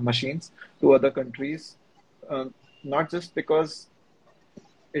machines to other countries, not just because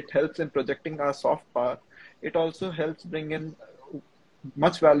it helps in projecting our soft power, it also helps bring in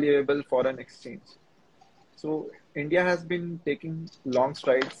much valuable foreign exchange. So India has been taking long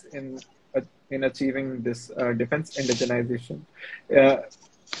strides in achieving this defense indigenization.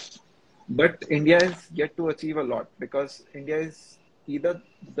 But India is yet to achieve a lot because India is either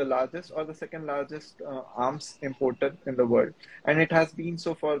the largest or the second largest arms importer in the world. And it has been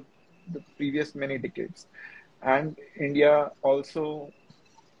so for the previous many decades. And India also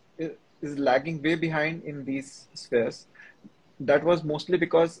is lagging way behind in these spheres. That was mostly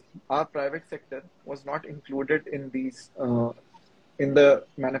because our private sector was not included in these, in the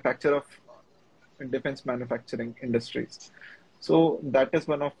manufacture of defense manufacturing industries. So that is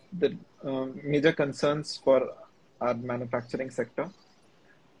one of the major concerns for our manufacturing sector.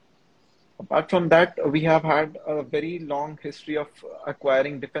 Apart from that, we have had a very long history of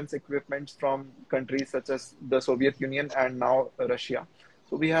acquiring defense equipment from countries such as the Soviet Union and now Russia.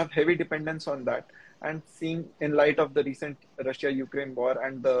 So we have heavy dependence on that. And seeing in light of the recent Russia-Ukraine war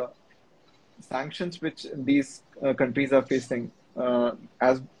and the sanctions which these countries are facing,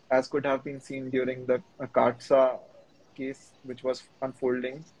 as could have been seen during the CAATSA case, which was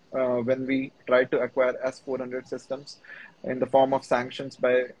unfolding when we tried to acquire S-400 systems in the form of sanctions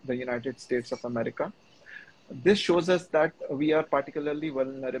by the United States of America. This shows us that we are particularly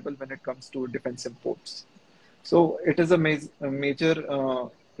vulnerable when it comes to defense imports. So it is a major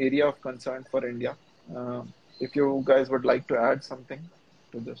area of concern for India. If you guys would like to add something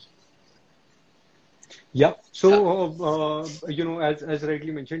to this. Yeah. So, as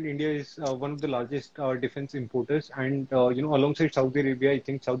rightly mentioned, India is one of the largest defense importers, and alongside Saudi Arabia, I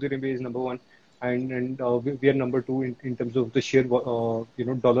think Saudi Arabia is number one, and we are number two in terms of the sheer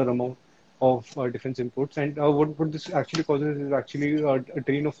dollar amount of defense imports. And what this actually causes is actually a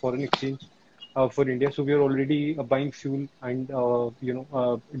drain of foreign exchange for India. So we are already buying fuel and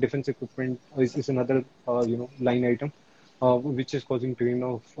defense equipment is another line item which is causing drain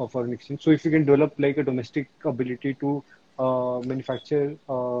of foreign exchange. So if you can develop like a domestic ability to manufacture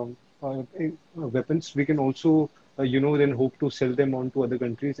weapons, we can also then hope to sell them on to other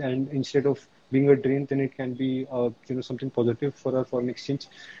countries, and instead of being a drain, then it can be something positive for our foreign exchange.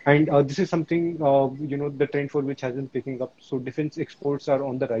 And this is something the trend for which hasn't picking up. So defense exports are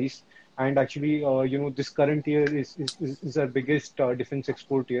on the rise, and actually this current year is our biggest defense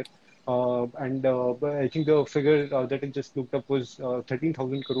export year. But I think the figure that I just looked up was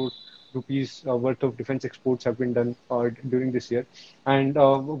 13,000 crore rupees worth of defense exports have been done during this year. And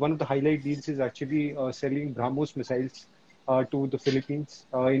one of the highlight deals is actually selling BrahMos missiles to the Philippines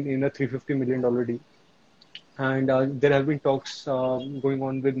in a $350 million deal. And there have been talks going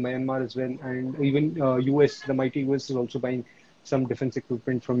on with Myanmar as well, and even US, the mighty US, is also buying some defense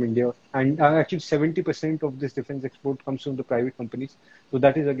equipment from India. And actually, 70% of this defense export comes from the private companies. So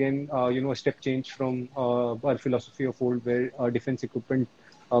that is again, a step change from our philosophy of old, where defense equipment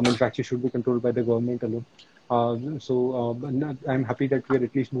manufacture should be controlled by the government alone. I'm happy that we are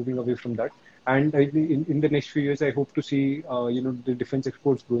at least moving away from that. And in the next few years, I hope to see the defense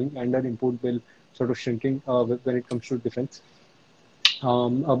exports growing and our import bill sort of shrinking when it comes to defense.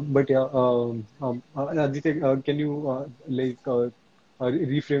 But yeah, Aditya, can you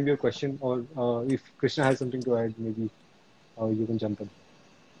reframe your question, or if Krishna has something to add, maybe you can jump in.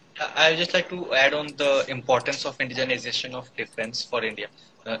 I would just like to add on the importance of indigenization of defense for India,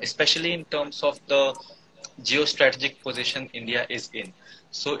 especially in terms of the geostrategic position India is in.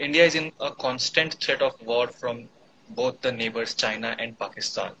 So India is in a constant threat of war from both the neighbors, China and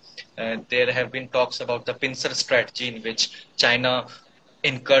Pakistan. There have been talks about the pincer strategy, in which China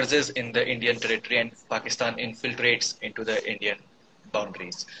incursions in the Indian territory and Pakistan infiltrates into the Indian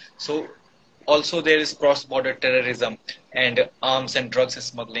boundaries. So also there is cross-border terrorism and arms and drugs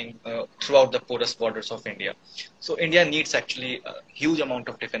smuggling throughout the porous borders of India. So India needs actually a huge amount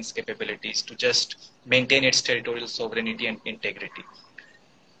of defense capabilities to just maintain its territorial sovereignty and integrity.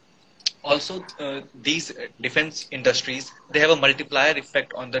 Also, these defense industries, they have a multiplier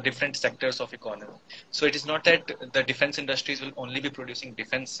effect on the different sectors of economy. So it is not that the defense industries will only be producing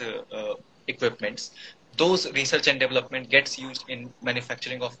defense equipments. Those research and development gets used in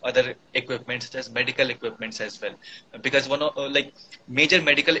manufacturing of other equipment, such as medical equipments as well. Because one of major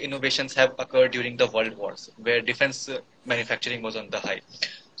medical innovations have occurred during the world wars, where defense manufacturing was on the high.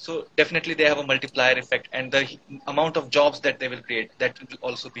 So definitely they have a multiplier effect, and the amount of jobs that they will create, that will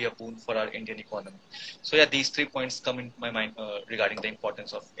also be a boon for our Indian economy. So yeah, these 3 points come in my mind regarding the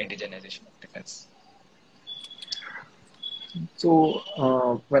importance of indigenization of defense.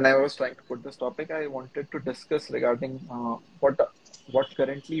 So when I was trying to put this topic, I wanted to discuss regarding what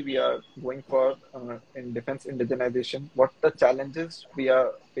currently we are going for in defense indigenization, what the challenges we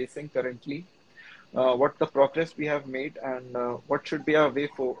are facing currently, what the progress we have made, and what should be our way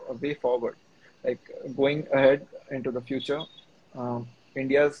forward, like going ahead into the future.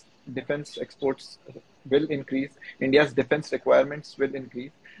 India's defense exports will increase, India's defense requirements will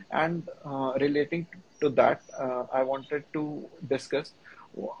increase, and relating to that, I wanted to discuss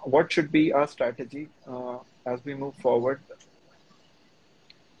what should be our strategy as we move forward.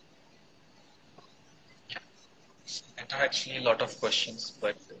 There are actually a lot of questions,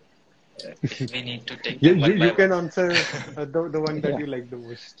 but if we need to take You, them one by you can one. answer the one that Yeah. you like the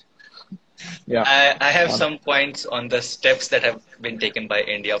most. Yeah. I have Um, some points on the steps that have been taken by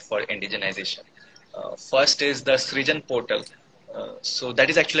India for indigenization. First is the Srijan portal. So that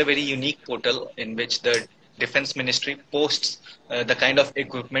is actually a very unique portal in which the Defense Ministry posts the kind of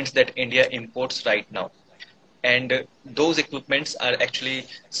equipments that India imports right now. And those equipments are actually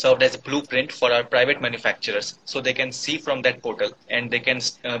served as a blueprint for our private manufacturers, so they can see from that portal and they can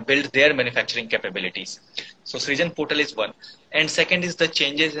build their manufacturing capabilities. So Srijan portal is one. And second is the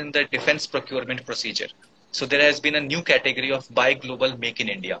changes in the defense procurement procedure. So there has been a new category of buy global, make in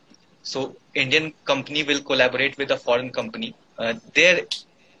India. So Indian company will collaborate with a foreign company. Their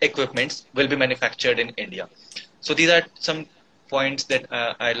equipments will be manufactured in India. So these are some points that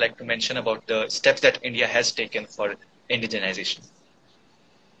I'd like to mention about the steps that India has taken for indigenization.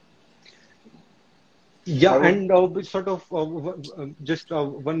 Yeah, I would, and sort of just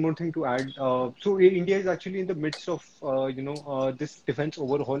one more thing to add. So India is actually in the midst of this defense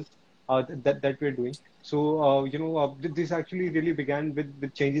overhaul that we're doing. So this actually really began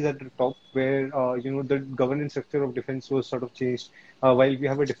with changes at the top, where the governance structure of defense was sort of changed. While we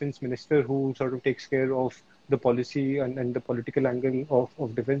have a defense minister who sort of takes care of the policy and the political angle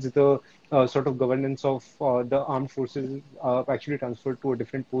of defense, the sort of governance of the armed forces actually transferred to a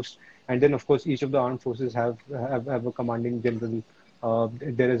different post. And then, of course, each of the armed forces have a commanding general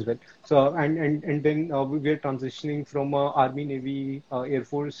there as well. So, and then we are transitioning from Army, Navy, Air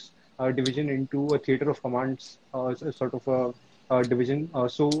Force division into a theater of commands, sort of a division.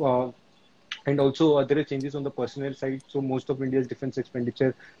 And also there are changes on the personnel side. So most of India's defense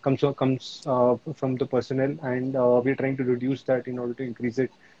expenditure comes from the personnel, and we're trying to reduce that in order to increase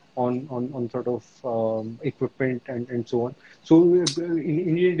it on sort of equipment and so on. So in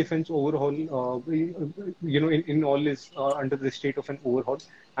Indian defense overhaul, in all is under the state of an overhaul.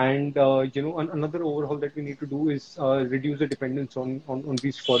 And another overhaul that we need to do is reduce the dependence on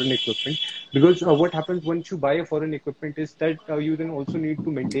these foreign equipment, because what happens once you buy a foreign equipment is that you then also need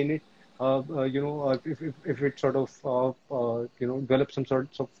to maintain it, if it sort of develops some sort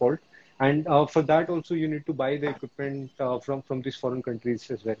of fault. And for that also you need to buy the equipment from these foreign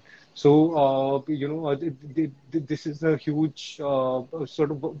countries as well. So this is a huge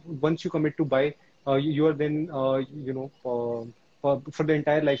sort of, once you commit to buy, you are then for the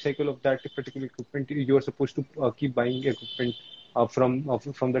entire life cycle of that particular equipment, you are supposed to keep buying equipment from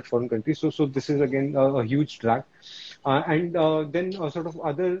that foreign country. So this is again a huge drag. And then sort of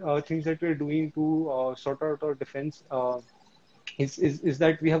other things that we're doing to sort out our defense is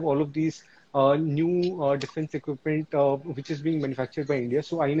that we have all of these new defense equipment which is being manufactured by India.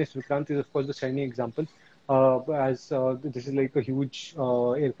 So INS Vikrant is of course the shining example, as this is like a huge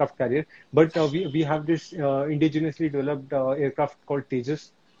aircraft carrier. But we have this indigenously developed aircraft called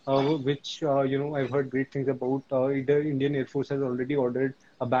Tejas, which I've heard great things about. The Indian Air Force has already ordered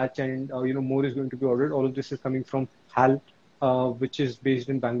a batch, and more is going to be ordered. All of this is coming from HAL, which is based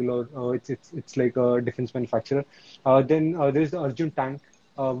in Bangalore. It's like a defense manufacturer. Then there's the Arjun tank,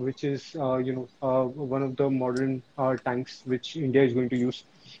 which is one of the modern tanks which India is going to use.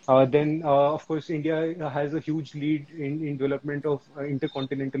 Then of course India has a huge lead in development of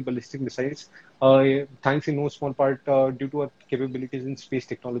intercontinental ballistic missiles, thanks in no small part due to our capabilities in space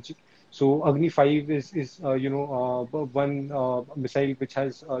technology. So Agni 5 is one missile which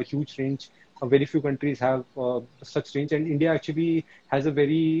has a huge range. Very few countries have such range, and India actually has a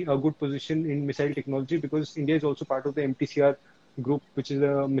very good position in missile technology, because India is also part of the MTCR group, which is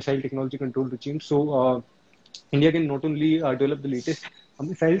the Missile Technology Control Regime. So India can not only develop the latest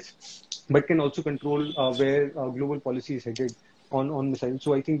missiles, but can also control where global policy is headed on missiles.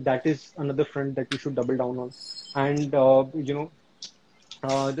 So I think that is another front that we should double down on. And there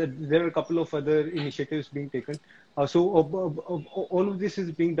are a couple of other initiatives being taken. All of this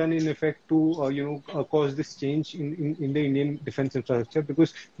is being done in effect to cause this change in the Indian defense infrastructure,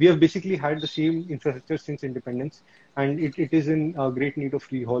 because we have basically had the same infrastructure since independence, and it is in great need of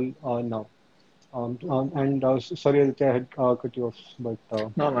rehaul now. Sorry, Aditya, I had cut you off, but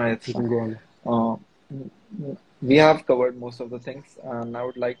No, it's you fine. can go on. Uh, we have covered most of the things, and I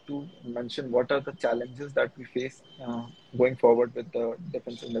would like to mention what are the challenges that we face going forward with the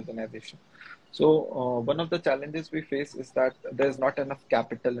defense modernization. So, one of the challenges we face is that there's not enough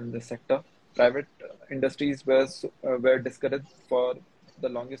capital in this sector. Private industries were discouraged for the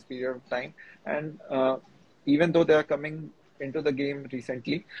longest period of time, and even though they are coming into the game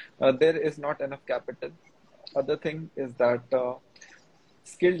recently, there is not enough capital. Other thing is that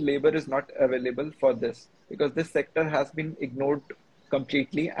skilled labor is not available for this, because this sector has been ignored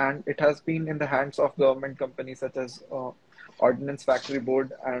completely, and it has been in the hands of government companies such as Ordnance Factory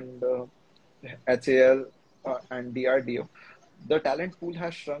Board and HAL and DRDO. The talent pool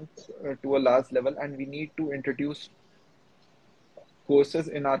has shrunk to a large level, and we need to introduce courses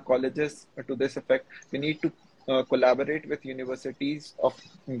in our colleges to this effect. We need to collaborate with universities of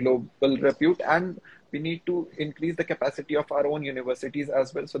global repute, and we need to increase the capacity of our own universities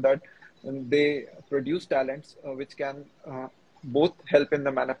as well, so that they produce talents which can both help in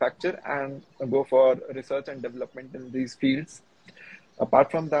the manufacture and go for research and development in these fields.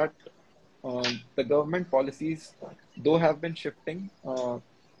 Apart from that, the government policies, though, have been shifting.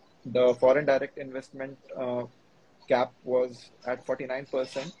 The foreign direct investment cap was at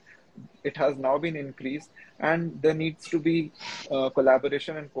 49%. It has now been increased, and there needs to be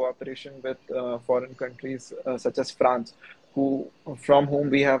collaboration and cooperation with foreign countries such as France, from whom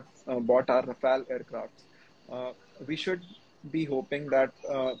we have bought our Rafale aircrafts. We should be hoping that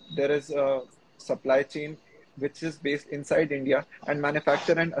there is a supply chain which is based inside India, and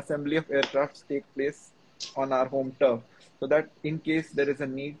manufacture and assembly of aircrafts take place on our home turf, so that in case there is a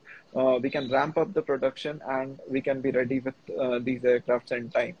need, we can ramp up the production and we can be ready with these aircrafts in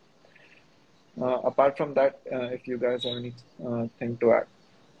time. Apart from that, if you guys have anything to add.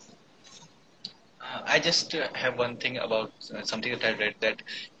 I just have one thing about something that I read, that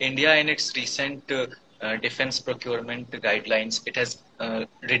India in its recent defense procurement guidelines, it has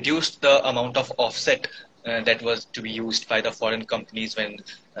reduced the amount of offset that was to be used by the foreign companies when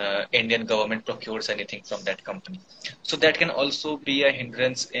Indian government procures anything from that company. So that can also be a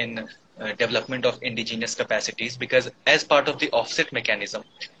hindrance in development of indigenous capacities, because as part of the offset mechanism,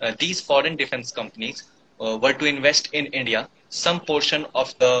 these foreign defense companies were to invest in India some portion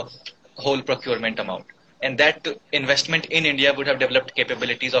of the whole procurement amount. And that investment in India would have developed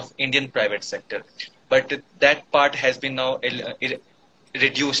capabilities of Indian private sector. But that part has been now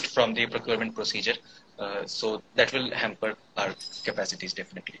reduced from the procurement procedure. So that will hamper our capacities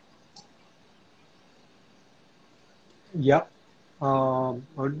definitely. Yeah,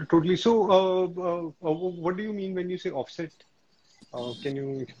 totally. So, what do you mean when you say offset? Can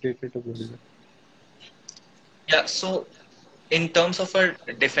you explain it a little bit? Yeah, so in terms of our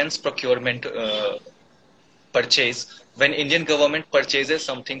defense procurement purchase, when Indian government purchases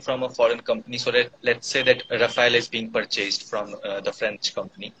something from a foreign company, so let's say that Rafale is being purchased from the French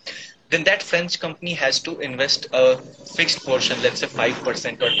company, then that French company has to invest a fixed portion, let's say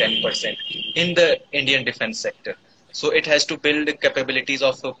 5% or 10% in the Indian defense sector. So it has to build capabilities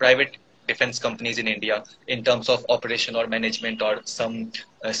of private defense companies in India in terms of operation or management or some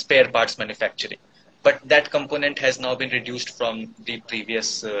spare parts manufacturing. But that component has now been reduced from the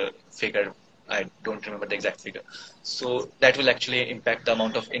previous figure. I don't remember the exact figure. So that will actually impact the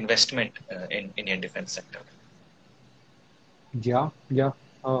amount of investment in Indian defense sector. Yeah, yeah,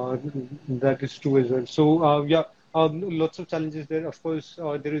 that is true as well. So, yeah, lots of challenges there. Of course,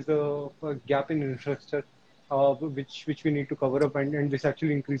 there is a gap in infrastructure, which we need to cover up, and this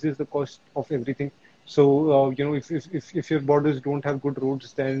actually increases the cost of everything. So, if your borders don't have good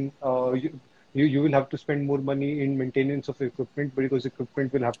roads, then you will have to spend more money in maintenance of equipment, because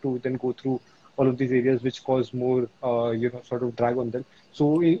equipment will have to then go through all of these areas, which cause more, sort of drag on them.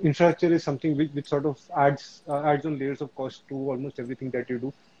 So infrastructure is something which sort of adds on layers of cost to almost everything that you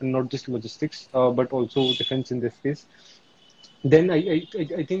do, and not just logistics, but also defense in this case. Then I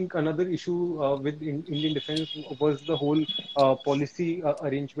think another issue with Indian defense was the whole policy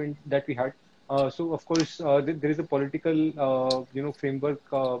arrangement that we had. So of course there is a political framework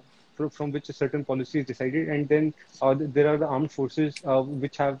from which a certain policy is decided, and then there are the armed forces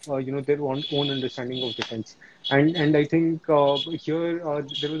which have their own understanding of defense. And I think here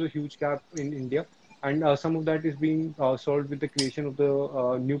there was a huge gap in India, and some of that is being solved with the creation of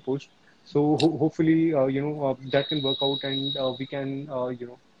the new post. So hopefully, that can work out, and we can,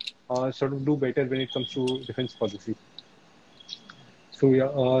 sort of do better when it comes to defense policy. So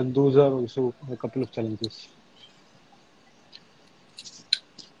yeah, those are also a couple of challenges.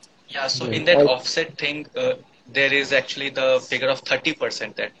 Yeah, so Right. in that offset thing, there is actually the figure of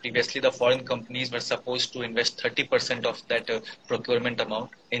 30%, that previously the foreign companies were supposed to invest 30% of that procurement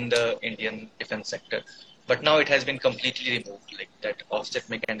amount in the Indian defense sector. But now it has been completely removed, like that offset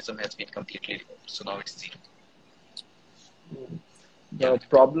mechanism has been completely removed. So now it's zero. Yeah. The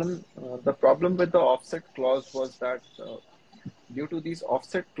problem with the offset clause was that due to these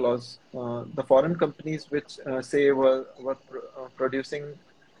offset clause, the foreign companies which say were producing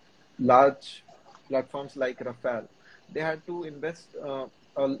large platforms like Rafale, they had to invest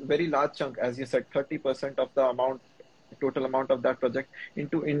a very large chunk, as you said, 30% of the total amount of that project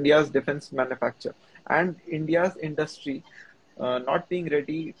into India's defense manufacture. And India's industry not being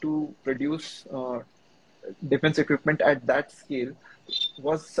ready to produce defense equipment at that scale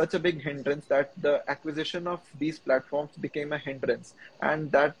was such a big hindrance that the acquisition of these platforms became a hindrance,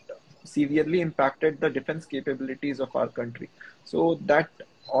 and that severely impacted the defense capabilities of our country. So that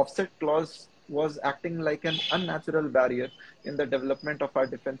offset clause was acting like an unnatural barrier in the development of our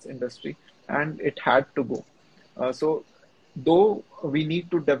defense industry, and it had to go. So though we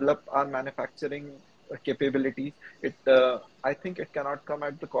need to develop our manufacturing capabilities, I think it cannot come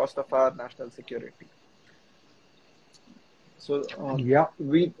at the cost of our national security. So Yeah.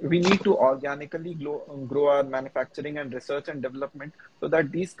 we need to organically grow our manufacturing and research and development, so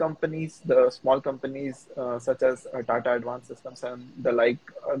that these companies, the small companies such as Tata Advanced Systems and the like,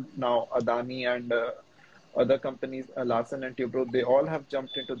 now Adani and other companies, Larsen and Toubro, they all have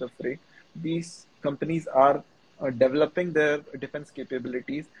jumped into the fray. These companies are developing their defense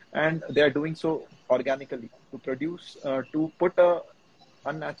capabilities, and they are doing so organically. To put a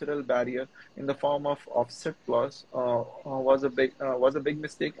unnatural barrier in the form of offset clause was a big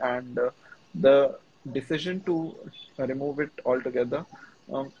mistake, and the decision to remove it altogether,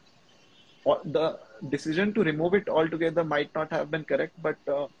 um, the decision to remove it altogether might not have been correct, but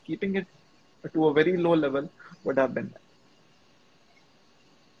keeping it to a very low level would have been.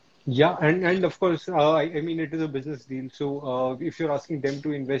 Yeah, and of course, I mean, it is a business deal. So if you're asking them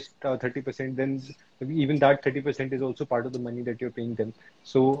to invest 30%, then even that 30% is also part of the money that you're paying them.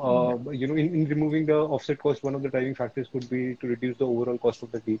 So, Yeah. in removing the offset cost, one of the driving factors could be to reduce the overall cost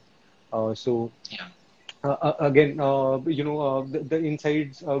of the deal. So Yeah. again, the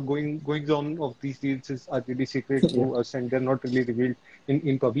insides goings on of these deals are really secret Yeah. to us, and they're not really revealed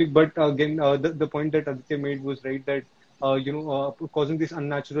in public. But again, the point that Aditya made was right that causing this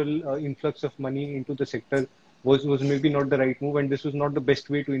unnatural influx of money into the sector was maybe not the right move, and this was not the best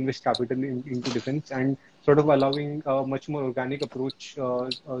way to invest capital into defense, and sort of allowing a much more organic approach,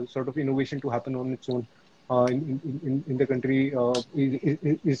 sort of innovation to happen on its own in the country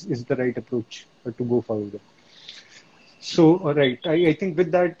is the right approach to go forward. So, all right, I think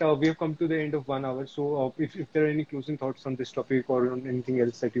with that, we have come to the end of 1 hour. So, if there are any closing thoughts on this topic or on anything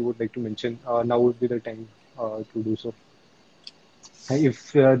else that you would like to mention, now would be the time to do so.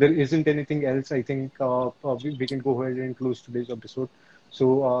 If there isn't anything else, I think we can go ahead and close today's episode.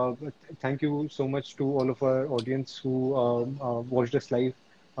 So, thank you so much to all of our audience who watched us live,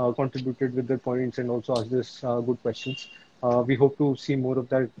 contributed with their points, and also asked us good questions. We hope to see more of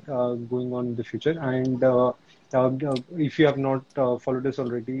that going on in the future. And if you have not followed us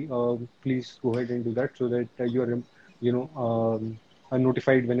already, please go ahead and do that so that you are,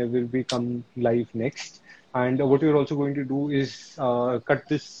 notified whenever we come live next. And what we're also going to do is cut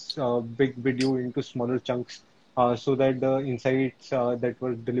this big video into smaller chunks so that the insights that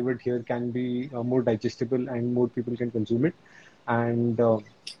were delivered here can be more digestible and more people can consume it. And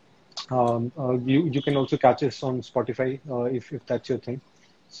you can also catch us on Spotify if that's your thing.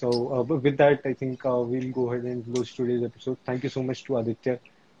 So, but with that, I think we'll go ahead and close today's episode. Thank you so much to Aditya,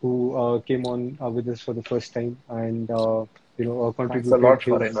 who came on with us for the first time and Thanks a contributed lot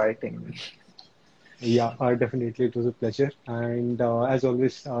for his. inviting me. Yeah, definitely. It was a pleasure. And as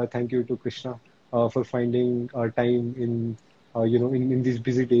always, thank you to Krishna for finding time in these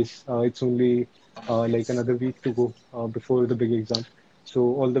busy days. It's only like another week to go before the big exam. So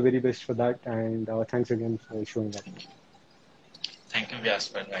all the very best for that. And thanks again for showing up. Thank you, Vyas,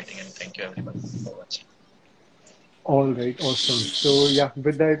 for inviting, and thank you everyone for watching. All right, awesome. So yeah,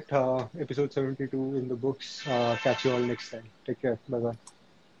 with that, episode 72 in the books. Catch you all next time. Take care. Bye bye.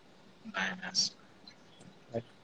 Bye, Vyas. Bye.